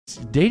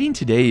Dating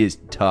today is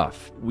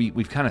tough.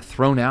 We've kind of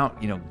thrown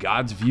out,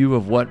 God's view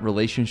of what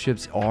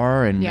relationships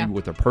are and maybe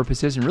what their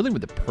purpose is and really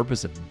what the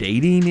purpose of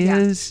dating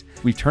is.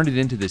 We've turned it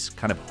into this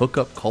kind of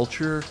hookup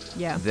culture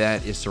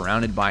that is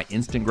surrounded by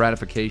instant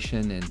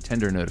gratification and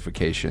tender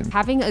notification.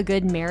 Having a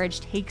good marriage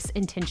takes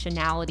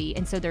intentionality.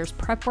 And so there's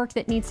prep work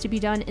that needs to be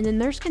done. And then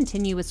there's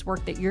continuous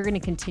work that you're going to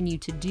continue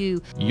to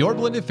do. Your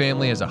blended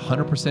family has a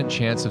 100%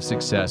 chance of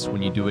success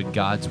when you do it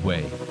God's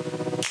way.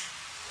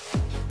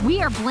 We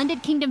are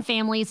Blended Kingdom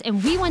Families,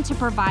 and we want to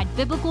provide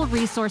biblical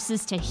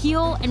resources to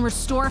heal and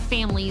restore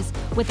families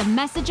with a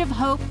message of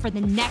hope for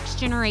the next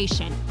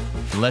generation.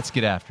 Let's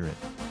get after it.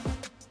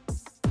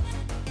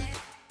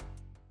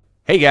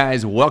 Hey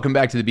guys, welcome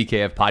back to the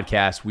BKF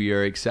podcast. We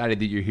are excited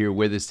that you're here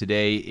with us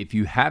today. If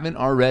you haven't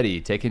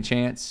already, take a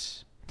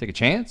chance. Take a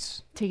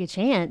chance? Take a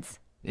chance.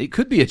 It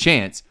could be a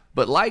chance,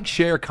 but like,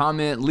 share,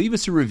 comment, leave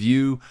us a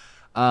review.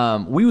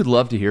 We would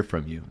love to hear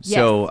from you. Yes.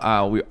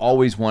 So we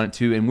always want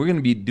to, and we're going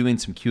to be doing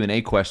some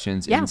Q&A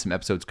questions in some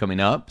episodes coming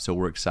up. So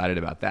we're excited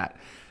about that.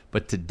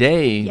 But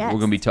today we're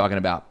going to be talking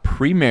about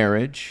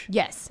pre-marriage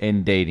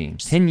and dating.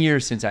 10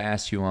 years since I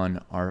asked you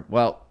on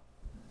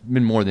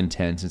been more than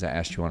 10 since I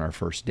asked you on our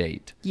first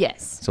date.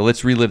 Yes. So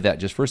let's relive that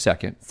just for a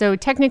second. So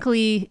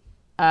technically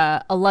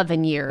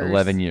 11 years.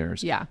 11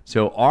 years. Yeah.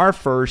 So our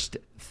first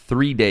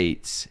 3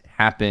 dates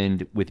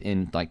happened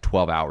within like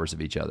 12 hours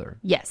of each other.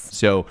 Yes.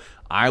 So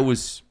I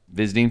was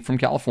visiting from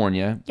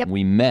California. Yep.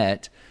 We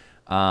met,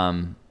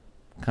 kind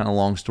of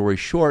long story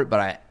short,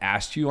 but I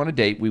asked you on a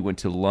date. We went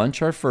to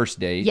lunch our first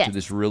date to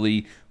this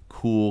really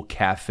cool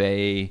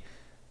cafe.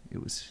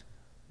 It was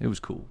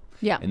cool.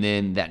 Yeah. And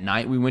then that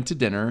night we went to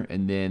dinner,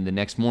 and then the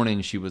next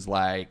morning she was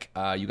like,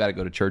 you got to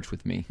go to church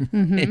with me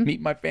and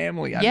meet my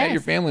family. I met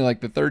your family like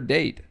the third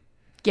date.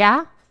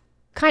 Yeah?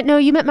 No,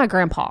 you met my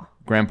grandpa.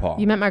 Grandpa.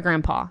 You met my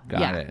grandpa.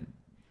 Got it.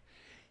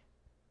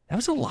 That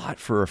was a lot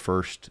for a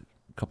first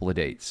couple of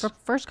dates. For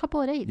first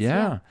couple of dates.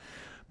 Yeah.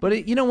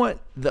 But you know what?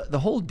 The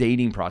whole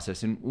dating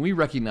process, and we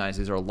recognize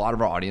is a lot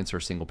of our audience are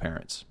single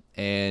parents.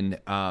 And,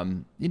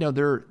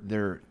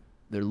 they're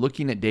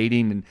looking at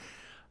dating. And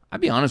I'll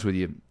be honest with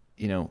you,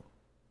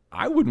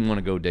 I wouldn't want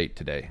to go date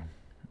today.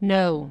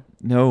 No.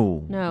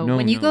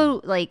 When you go,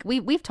 like,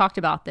 we've talked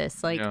about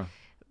this. Like,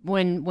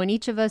 when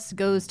each of us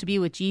goes to be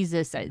with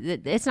Jesus,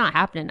 it's not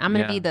happening. I'm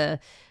going to be the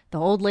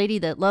old lady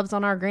that loves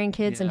on our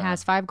grandkids and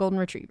has 5 golden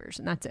retrievers,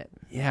 and that's it.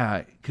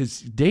 Yeah,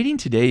 because dating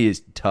today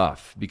is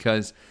tough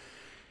because,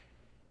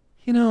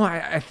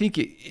 I think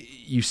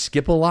you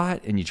skip a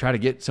lot and you try to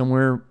get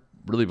somewhere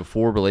really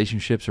before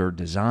relationships are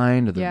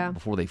designed or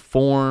before they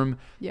form.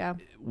 Yeah.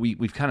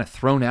 We've kind of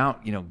thrown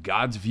out,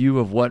 God's view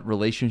of what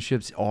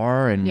relationships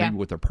are and maybe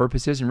what their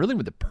purpose is and really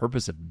what the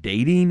purpose of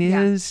dating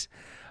is.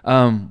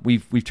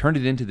 We've turned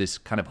it into this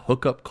kind of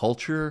hookup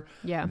culture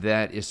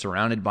that is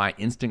surrounded by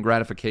instant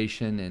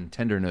gratification and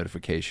tender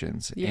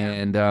notifications. Yeah.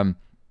 And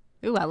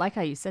ooh, I like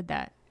how you said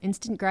that.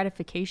 Instant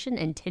gratification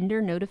and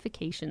tender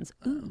notifications.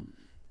 Ooh.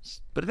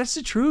 But that's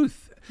the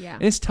truth. Yeah.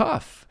 And it's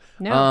tough.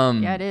 No,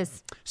 it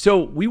is.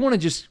 So we want to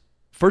just,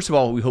 first of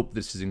all, we hope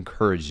this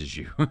encourages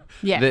you.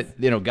 Yes.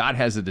 That, God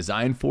has a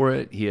design for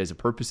it. He has a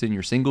purpose in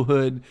your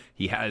singlehood.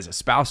 He has a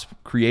spouse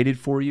created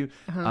for you.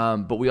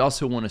 But we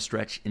also want to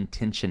stretch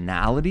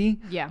intentionality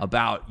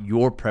about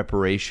your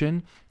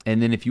preparation.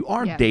 And then if you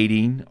are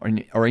dating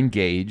or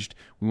engaged,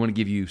 we want to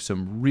give you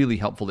some really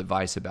helpful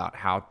advice about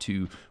how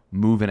to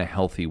move in a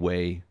healthy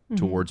way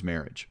towards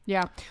marriage.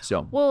 Yeah.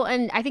 So, well,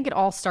 and I think it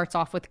all starts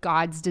off with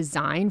God's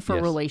design for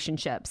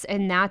relationships.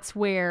 And that's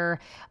where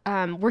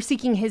we're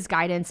seeking his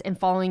guidance and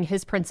following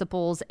his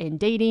principles in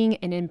dating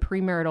and in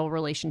premarital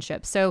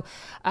relationships. So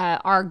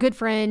our good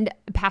friend,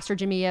 Pastor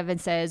Jimmy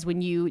Evans, says,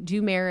 when you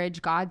do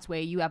marriage God's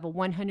way, you have a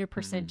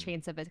 100%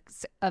 chance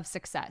of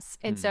success.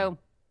 And so,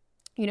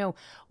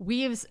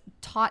 we've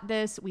taught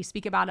this, we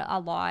speak about it a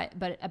lot,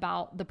 but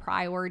about the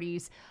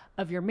priorities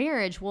of your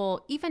marriage.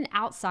 Well, even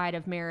outside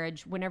of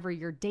marriage, whenever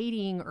you're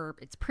dating or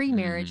it's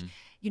pre-marriage,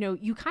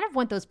 you kind of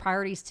want those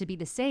priorities to be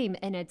the same,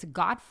 and it's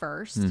God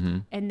first.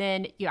 And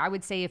then, I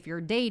would say if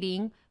you're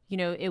dating,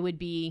 it would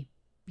be,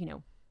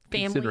 families,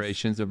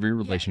 considerations of your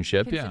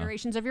relationship.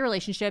 Considerations of your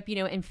relationship,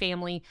 and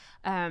family,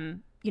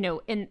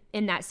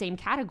 in that same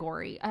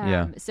category.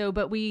 So,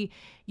 but we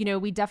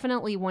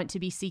definitely want to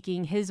be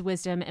seeking his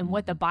wisdom and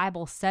what the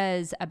Bible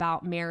says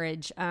about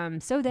marriage,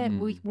 so that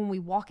when we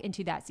walk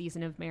into that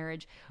season of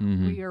marriage,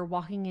 we are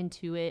walking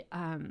into it,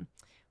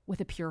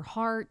 with a pure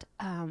heart,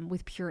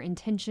 with pure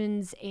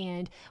intentions,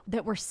 and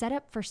that we're set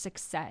up for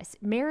success.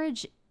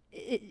 Marriage,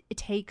 it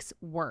takes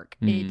work.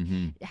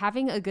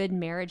 Having a good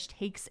marriage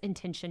takes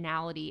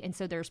intentionality. And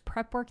so there's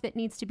prep work that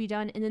needs to be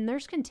done. And then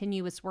there's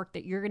continuous work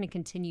that you're going to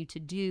continue to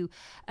do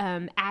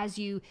as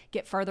you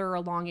get further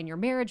along in your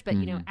marriage. But,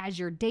 as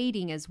you're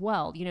dating as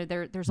well,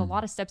 there's a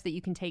lot of steps that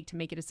you can take to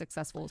make it as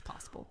successful as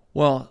possible.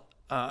 Well,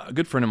 a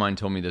good friend of mine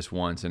told me this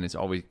once, and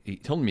he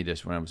told me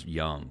this when I was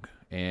young.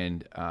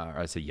 And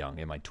I say young,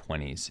 in my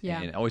 20s.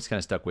 And it always kind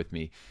of stuck with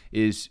me,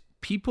 is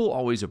people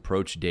always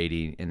approach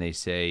dating and they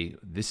say,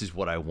 this is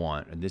what I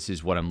want, and this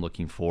is what I'm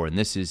looking for, and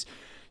this is,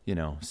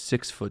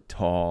 6 foot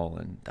tall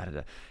and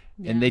da-da-da.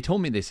 Yeah. And they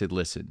told me, they said,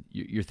 listen,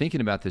 you're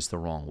thinking about this the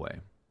wrong way.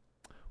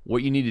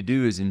 What you need to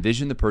do is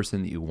envision the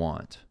person that you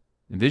want.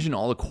 Envision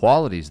all the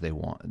qualities that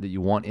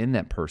you want in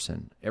that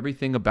person,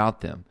 everything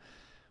about them.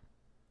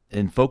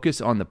 And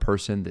focus on the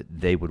person that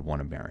they would want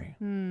to marry.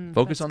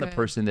 Focus on the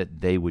person that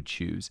they would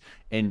choose.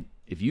 And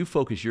if you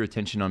focus your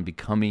attention on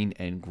becoming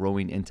and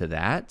growing into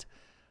that,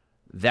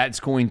 that's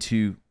going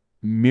to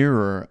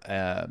mirror,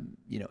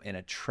 and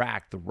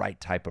attract the right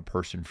type of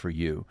person for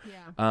you.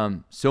 Yeah.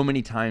 So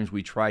many times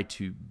we try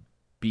to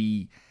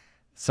be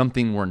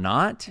something we're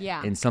not,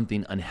 and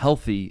something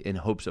unhealthy in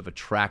hopes of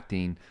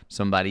attracting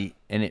somebody,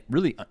 and it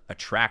really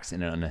attracts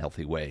in an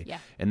unhealthy way. Yeah.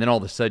 And then all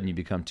of a sudden you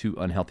become two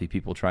unhealthy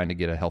people trying to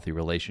get a healthy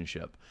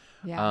relationship.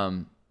 Yeah.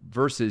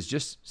 Versus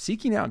just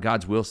seeking out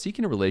God's will,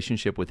 seeking a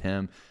relationship with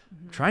Him,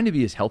 trying to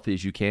be as healthy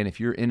as you can. If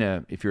you're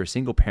a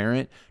single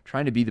parent,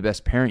 trying to be the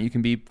best parent you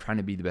can be, trying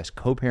to be the best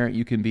co-parent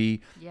you can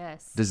be.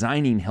 Yes.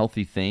 Designing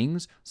healthy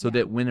things so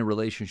that when a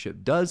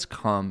relationship does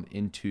come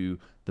into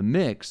the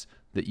mix,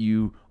 that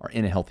you are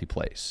in a healthy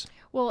place.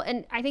 Well,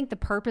 and I think the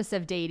purpose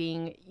of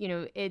dating,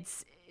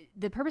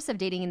 the purpose of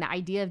dating and the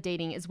idea of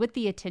dating is with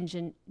the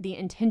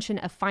intention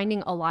of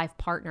finding a life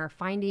partner,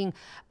 finding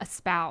a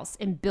spouse,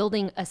 and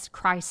building a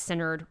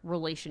Christ-centered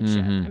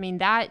relationship. I mean,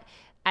 that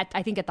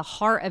I think at the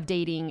heart of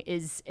dating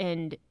is,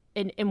 and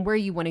where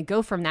you want to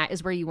go from that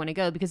is where you want to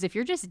go. Because if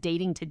you're just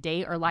dating to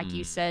date, or like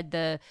you said,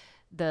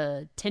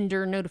 the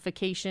Tinder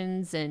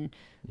notifications, and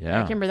I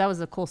can't remember, that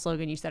was a cool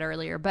slogan you said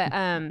earlier, but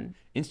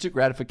instant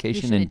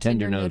gratification and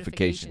Tinder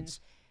notifications.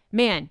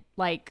 Man,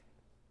 like,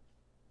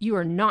 you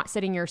are not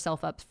setting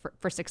yourself up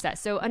for success.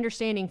 So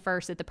understanding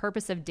first that the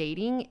purpose of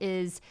dating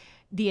is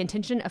the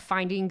intention of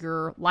finding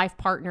your life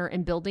partner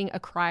and building a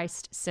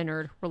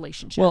Christ-centered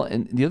relationship. Well,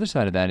 and the other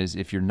side of that is,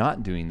 if you're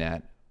not doing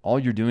that, all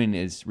you're doing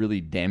is really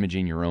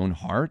damaging your own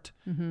heart.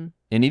 And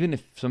even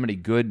if somebody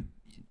good,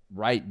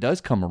 right,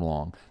 does come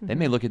along, they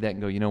may look at that and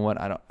go, you know what,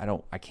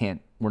 I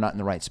can't, we're not in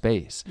the right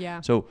space.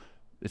 Yeah. So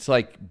it's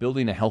like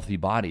building a healthy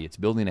body. It's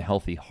building a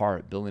healthy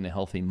heart, building a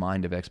healthy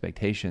mind of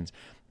expectations,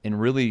 and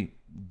really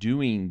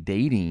doing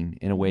dating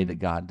in a way that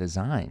God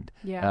designed,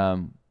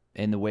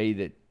 in the way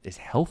that is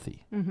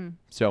healthy.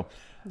 So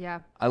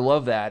I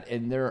love that.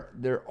 And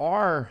there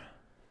are,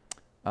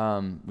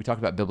 we talked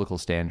about biblical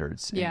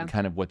standards and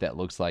kind of what that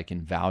looks like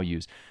in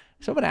values.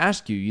 So I'm going to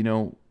ask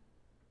you,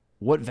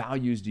 what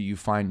values do you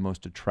find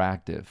most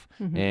attractive,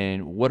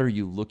 and what are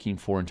you looking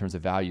for in terms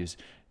of values?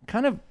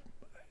 Kind of,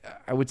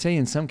 I would say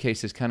in some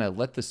cases, kind of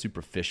let the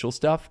superficial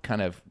stuff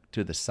kind of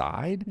to the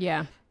side.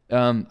 Yeah.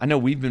 I know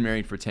we've been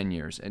married for 10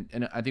 years,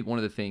 and I think one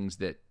of the things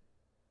that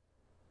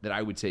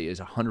I would say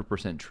is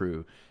 100%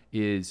 true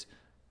is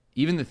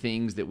even the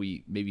things that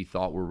we maybe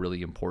thought were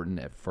really important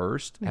at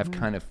first have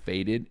kind of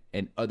faded,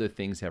 and other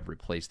things have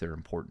replaced their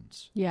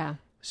importance. Yeah.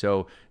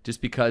 So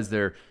just because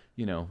they're,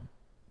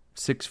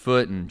 6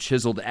 foot and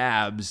chiseled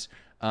abs,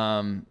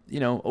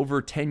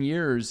 over 10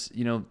 years,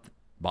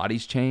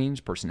 bodies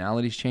change,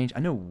 personalities change. I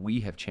know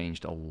we have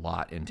changed a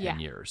lot in 10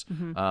 years.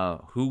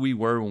 Who we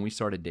were when we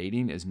started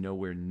dating is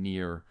nowhere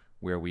near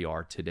where we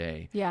are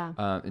today. Yeah.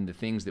 And the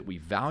things that we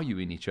value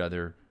in each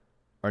other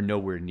are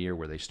nowhere near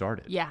where they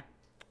started. Yeah.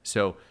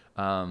 So,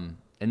 and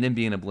then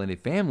being a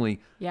blended family,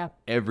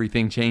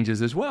 everything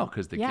changes as well,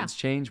 because the kids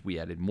change. We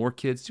added more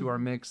kids to our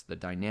mix, the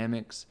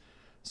dynamics.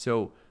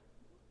 So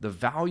the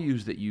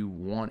values that you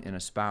want in a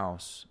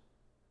spouse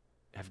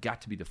have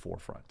got to be the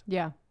forefront.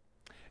 Yeah.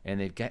 And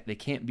they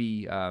can't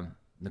be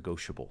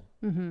negotiable.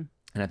 And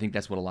I think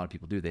that's what a lot of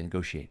people do. They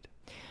negotiate.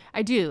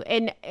 I do.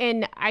 And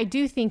I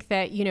do think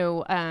that,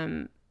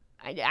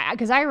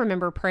 because I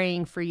remember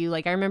praying for you.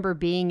 Like, I remember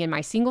being in my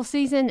single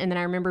season, and then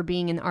I remember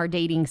being in our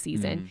dating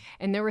season.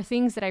 And there were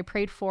things that I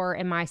prayed for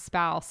in my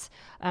spouse,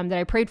 that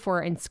I prayed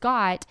for in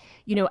Scott,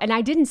 and I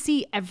didn't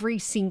see every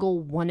single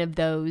one of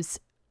those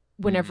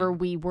whenever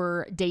we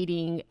were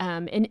dating,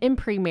 and in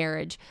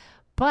pre-marriage,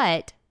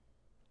 but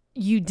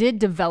you did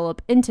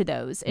develop into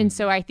those. And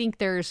so I think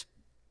there's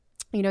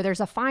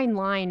a fine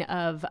line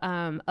of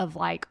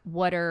like,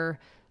 what you're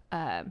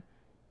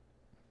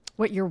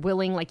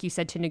willing, like you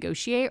said, to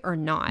negotiate or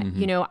not.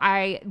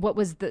 What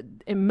was the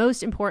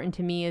most important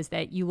to me is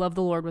that you love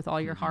the Lord with all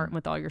your heart and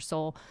with all your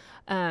soul.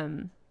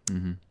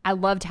 I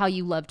loved how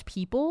you loved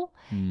people,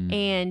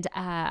 and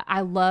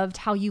I loved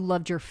how you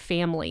loved your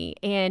family,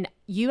 and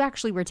you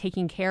actually were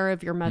taking care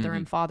of your mother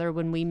and father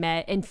when we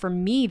met. And for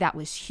me, that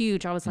was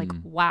huge. I was like,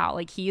 wow,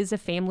 like, he is a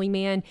family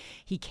man.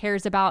 He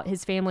cares about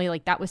his family.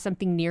 Like, that was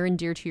something near and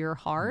dear to your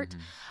heart.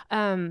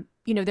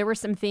 There were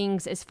some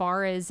things as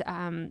far as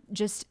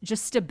just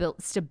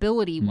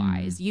stability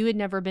wise. You had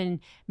never been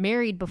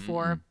married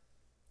before.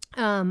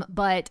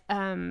 But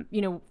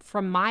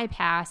from my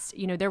past,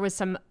 there was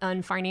some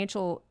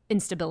financial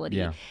instability.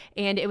 Yeah.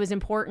 And it was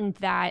important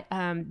that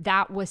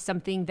that was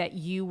something that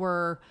you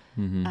were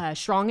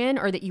strong in,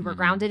 or that you were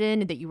grounded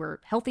in, that you were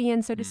healthy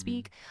in, so to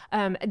speak.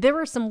 There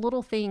were some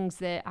little things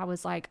that I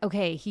was like,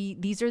 okay,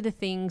 these are the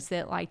things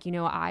that, like, you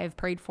know, I've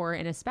prayed for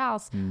in a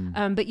spouse.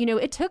 But, you know,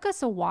 it took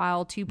us a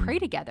while to pray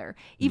together,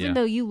 even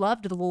though you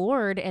loved the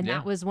Lord. And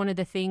that was one of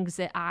the things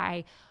that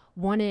I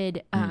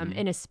wanted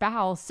in a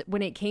spouse.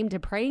 When it came to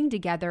praying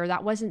together,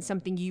 that wasn't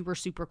something you were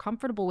super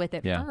comfortable with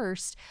at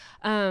first.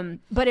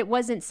 But it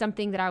wasn't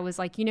something that I was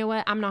like, you know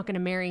what, I'm not going to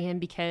marry him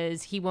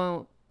because he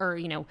won't, or,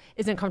 you know,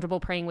 isn't comfortable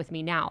praying with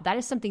me now. That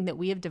is something that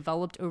we have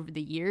developed over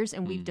the years,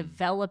 and we've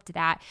developed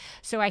that.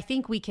 So I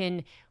think we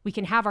can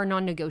have our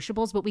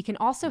non-negotiables, but we can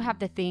also have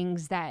the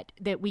things that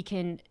we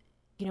can,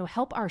 you know,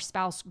 help our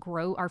spouse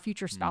grow, our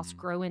future spouse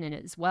grow in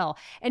it as well.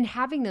 And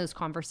having those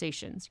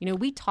conversations, you know,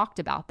 we talked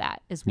about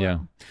that as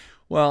well. Yeah.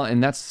 Well,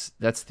 and that's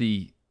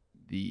the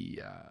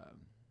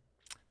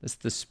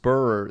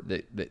spur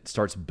that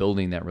starts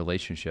building that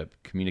relationship,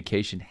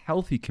 communication,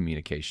 healthy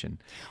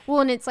communication. Well,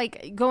 and it's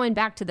like going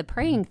back to the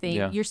praying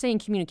thing, you're saying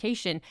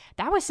communication.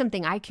 That was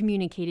something I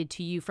communicated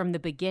to you from the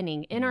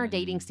beginning in our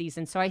dating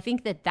season. So I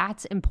think that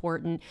that's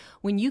important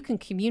when you can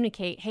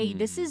communicate, hey,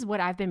 this is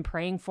what I've been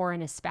praying for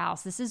in a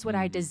spouse. This is what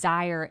I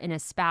desire in a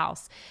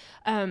spouse.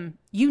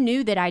 You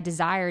knew that I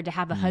desired to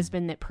have a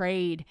husband that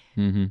prayed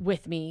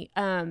with me.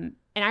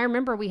 And I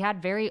remember we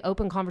had very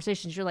open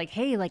conversations. You're like,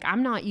 hey, like,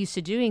 I'm not used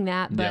to doing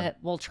that, but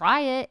we'll try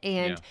it.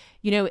 And,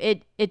 you know,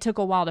 it took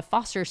a while to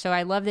foster. So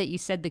I love that you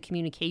said the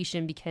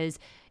communication, because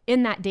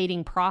in that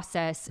dating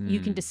process,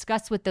 you can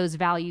discuss what those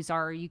values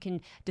are. You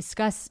can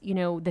discuss, you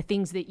know, the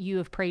things that you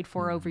have prayed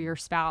for over your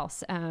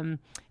spouse,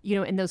 you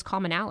know, and those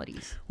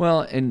commonalities.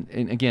 Well, and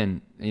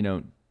again, you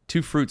know,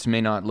 two fruits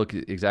may not look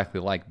exactly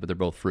alike, but they're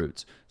both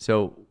fruits.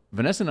 So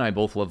Vanessa and I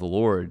both love the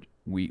Lord.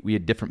 We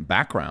had different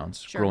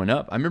backgrounds growing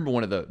up. I remember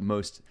one of the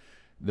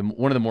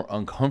more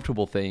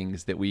uncomfortable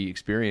things that we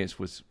experienced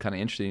was kind of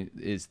interesting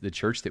is the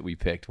church that we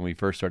picked when we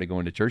first started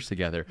going to church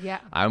together. Yeah.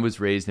 I was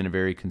raised in a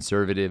very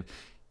conservative,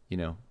 you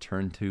know,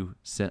 turn to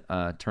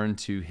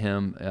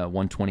hymn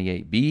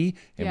 128B,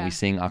 and we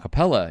sing a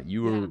cappella.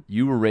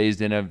 You were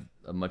raised in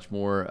a much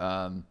more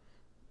I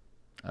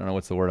don't know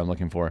what's the word I'm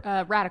looking for.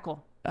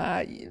 Radical.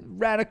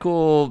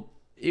 Radical.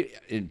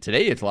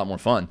 Today it's a lot more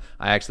fun.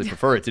 I actually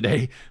prefer it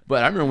today.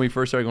 But I remember when we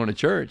first started going to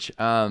church,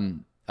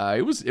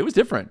 it was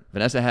different.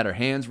 Vanessa had her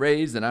hands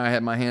raised, and I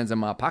had my hands in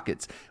my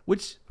pockets,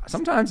 which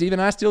sometimes even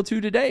I still do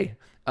today.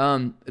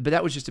 But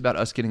that was just about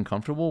us getting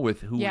comfortable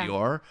with who we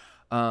are.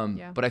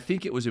 But I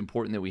think it was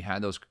important that we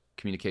had those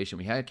communication.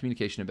 We had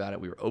communication about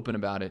it. We were open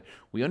about it.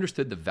 We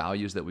understood the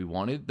values that we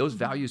wanted. Those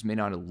values may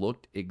not have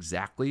looked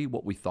exactly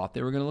what we thought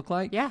they were going to look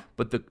like. Yeah.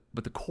 But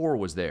the core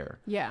was there.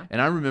 Yeah.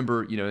 And I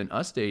remember, you know, in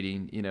us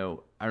dating, you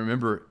know, I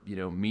remember, you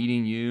know,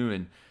 meeting you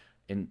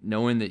and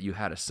knowing that you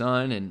had a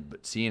son,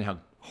 but seeing how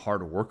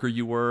hard a worker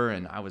you were,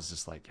 and I was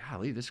just like,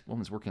 golly, this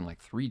woman's working like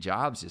 3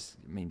 jobs, just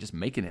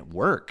making it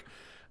work.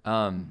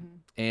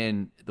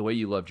 And the way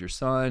you loved your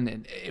son,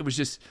 and it was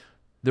just.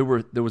 There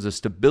was a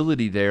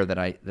stability there that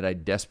I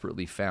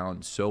desperately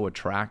found so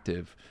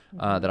attractive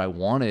that I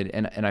wanted,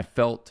 and I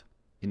felt,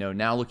 you know,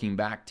 now looking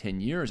back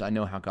 10 years, I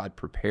know how God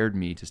prepared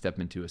me to step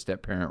into a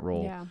step-parent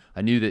role. Yeah.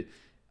 I knew that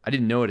I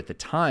didn't know it at the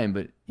time,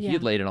 but He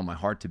had laid it on my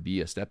heart to be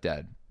a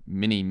stepdad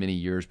many, many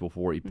years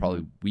before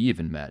we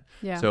even met.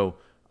 Yeah. So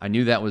I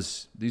knew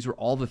these were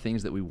all the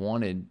things that we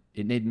wanted.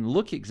 It didn't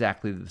look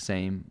exactly the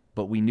same,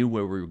 but we knew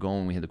where we were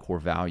going. We had the core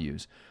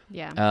values.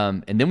 Yeah.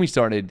 And then we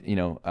started, you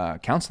know,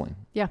 counseling.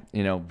 Yeah.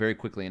 You know, very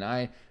quickly. And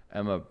I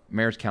am a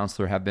marriage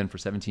counselor, have been for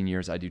 17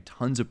 years. I do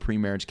tons of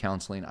pre-marriage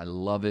counseling. I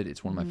love it.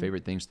 It's one of my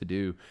favorite things to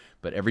do.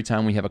 But every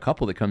time we have a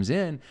couple that comes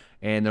in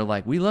and they're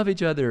like, we love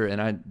each other,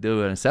 and I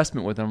do an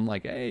assessment with them, I'm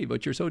like, hey,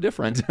 but you're so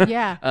different.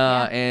 Yeah.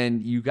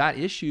 And you got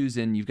issues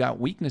and you've got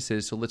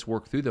weaknesses, so let's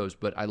work through those.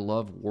 But I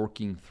love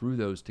working through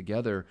those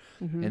together.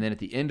 And then at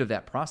the end of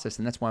that process,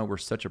 and that's why we're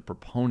such a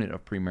proponent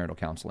of premarital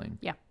counseling.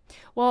 Yeah.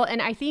 Well,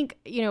 and I think,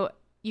 you know,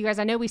 you guys,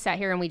 I know we sat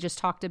here and we just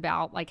talked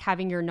about like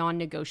having your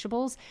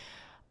non-negotiables.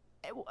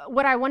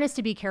 What I want us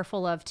to be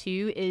careful of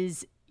too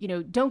is, you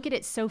know, don't get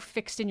it so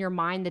fixed in your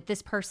mind that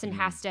this person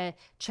has to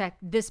check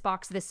this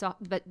box, this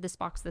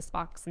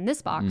box, and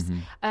this box.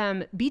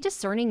 Be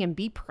discerning and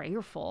be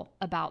prayerful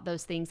about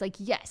those things. Like,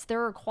 yes,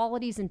 there are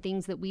qualities and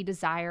things that we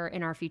desire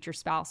in our future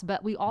spouse,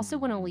 but we also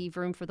want to leave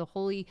room for the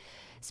Holy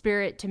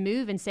Spirit to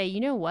move and say,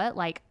 you know what,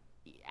 like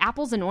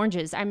apples and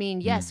oranges. I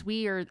mean, yes,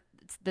 we are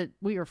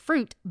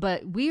fruit,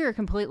 but we are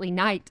completely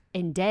night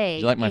and day.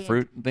 You like my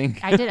fruit thing?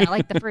 I did. I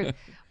like the fruit.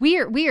 We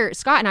are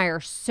Scott and I are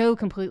so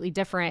completely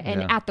different.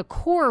 And at the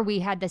core, we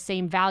had the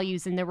same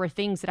values, and there were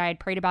things that I had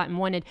prayed about and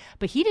wanted,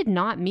 but he did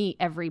not meet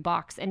every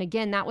box. And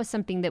again, that was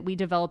something that we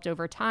developed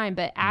over time.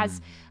 But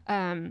as,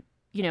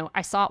 you know,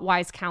 I sought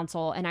wise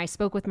counsel and I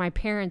spoke with my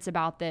parents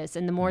about this,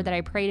 and the more that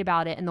I prayed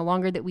about it and the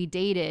longer that we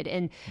dated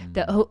and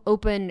the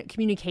open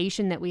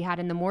communication that we had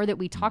and the more that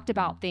we talked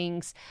about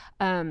things,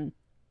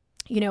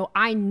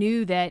 I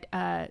knew that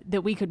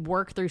that we could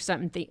work through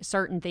certain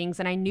things,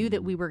 and I knew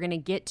that we were going to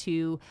get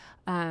to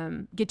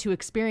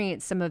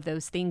experience some of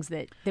those things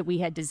that we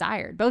had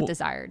desired,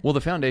 desired. Well,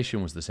 the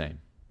foundation was the same.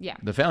 Yeah.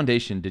 The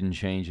foundation didn't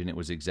change, and it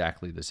was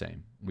exactly the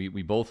same.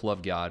 We both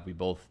loved God. We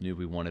both knew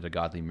we wanted a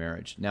godly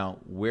marriage. Now,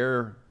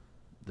 where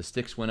the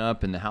sticks went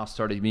up and the house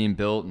started being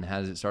built and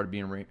as it started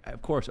being,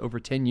 of course, over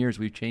 10 years,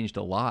 we've changed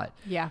a lot.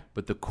 Yeah.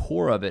 But the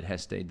core of it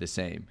has stayed the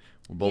same.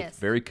 We're both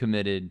very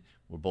committed.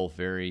 We're both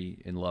very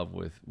in love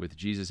with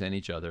Jesus and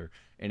each other.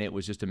 And it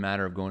was just a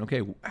matter of going,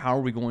 okay, how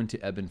are we going to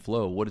ebb and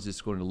flow? What is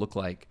this going to look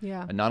like?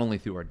 Yeah. And not only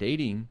through our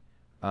dating,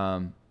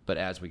 but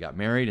as we got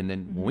married. And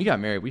then when we got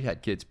married, we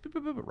had kids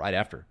right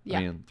after. Yeah.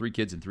 I mean, 3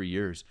 kids in 3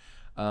 years.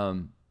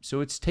 So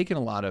it's taken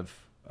a lot of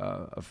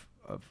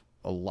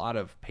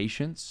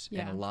patience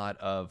and a lot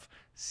of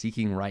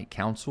seeking right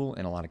counsel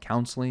and a lot of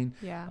counseling.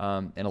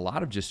 Yeah. And a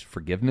lot of just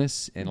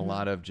forgiveness and a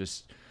lot of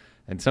just,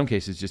 in some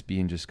cases, just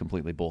being just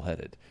completely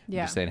bullheaded.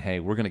 Yeah. Just saying, hey,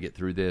 we're going to get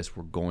through this.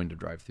 We're going to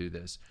drive through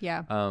this.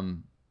 Yeah.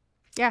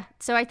 Yeah.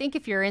 So I think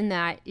if you're in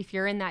that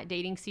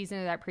dating season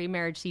or that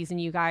pre-marriage season,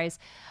 you guys,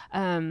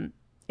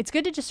 it's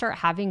good to just start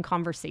having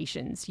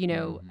conversations,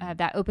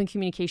 that open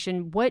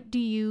communication. What do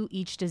you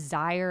each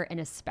desire in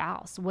a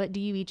spouse? What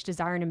do you each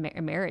desire in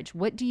a marriage?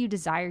 What do you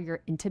desire your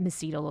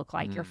intimacy to look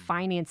like, your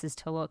finances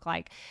to look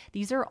like?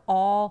 These are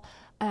all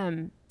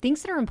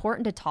things that are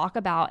important to talk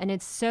about. And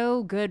it's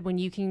so good when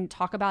you can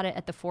talk about it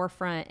at the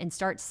forefront and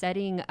start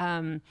setting,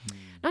 not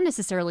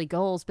necessarily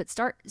goals, but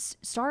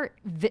start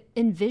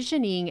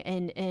envisioning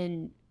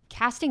and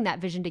casting that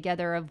vision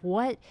together of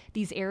what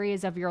these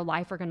areas of your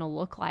life are going to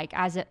look like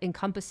as it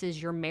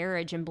encompasses your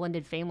marriage and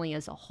blended family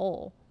as a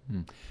whole.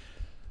 I'm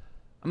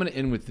going to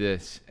end with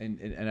this.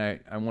 And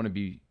I want to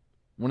be,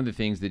 one of the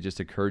things that just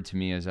occurred to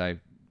me as I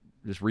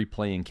just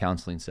replaying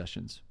counseling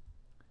sessions.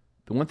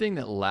 The one thing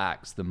that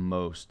lacks the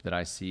most that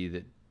I see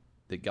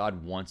that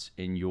God wants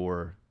in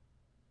your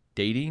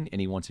dating and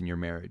he wants in your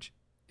marriage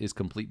is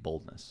complete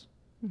boldness.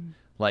 Mm-hmm.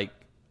 Like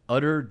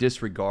utter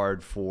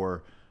disregard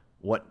for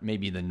what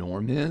maybe the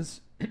norm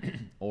is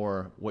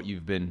or what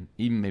you've been,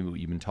 even maybe what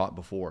you've been taught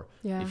before.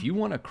 Yeah. If you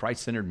want a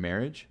Christ-centered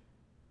marriage,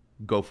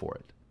 go for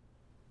it.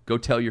 Go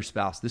tell your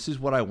spouse, this is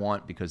what I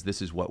want because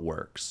this is what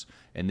works.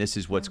 And this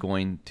is what's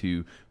going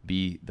to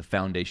be the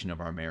foundation of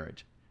our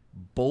marriage.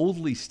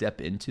 Boldly step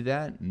into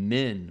that.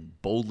 Men,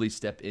 boldly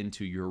step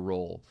into your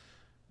role.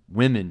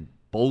 Women,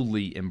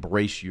 boldly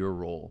embrace your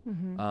role.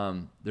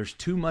 Mm-hmm. There's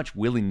too much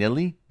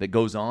willy-nilly that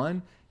goes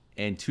on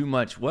and too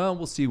much, well,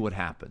 we'll see what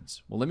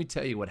happens. Well, let me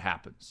tell you what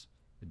happens.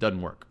 It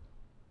doesn't work.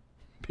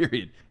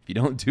 Period. If you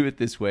don't do it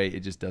this way,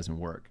 it just doesn't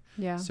work.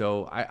 Yeah.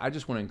 So I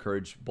just want to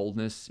encourage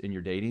boldness in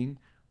your dating,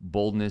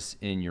 boldness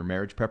in your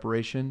marriage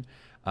preparation,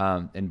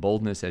 and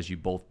boldness as you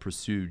both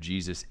pursue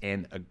Jesus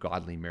and a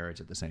godly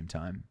marriage at the same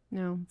time.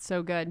 No,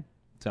 so good.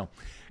 So,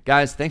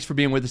 guys, thanks for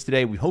being with us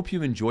today. We hope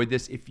you enjoyed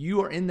this. If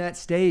you are in that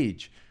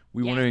stage,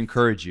 we want to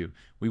encourage you.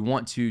 We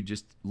want to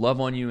just love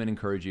on you and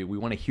encourage you. We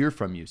want to hear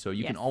from you. So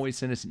you can always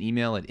send us an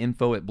email at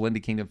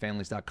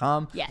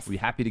info@blendedkingdomfamilies.com. Yes. We'll be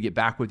happy to get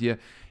back with you.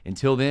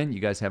 Until then, you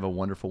guys have a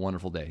wonderful,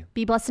 wonderful day.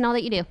 Be blessed in all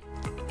that you do.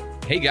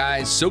 Hey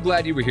guys, so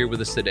glad you were here with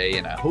us today,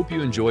 and I hope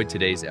you enjoyed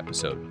today's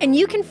episode. And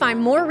you can find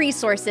more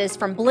resources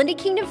from Blended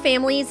Kingdom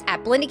Families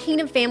at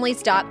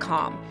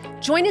blendedkingdomfamilies.com.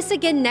 Join us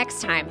again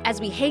next time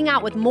as we hang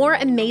out with more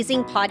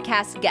amazing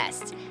podcast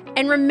guests.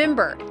 And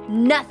remember,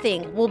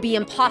 nothing will be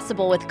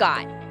impossible with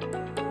God.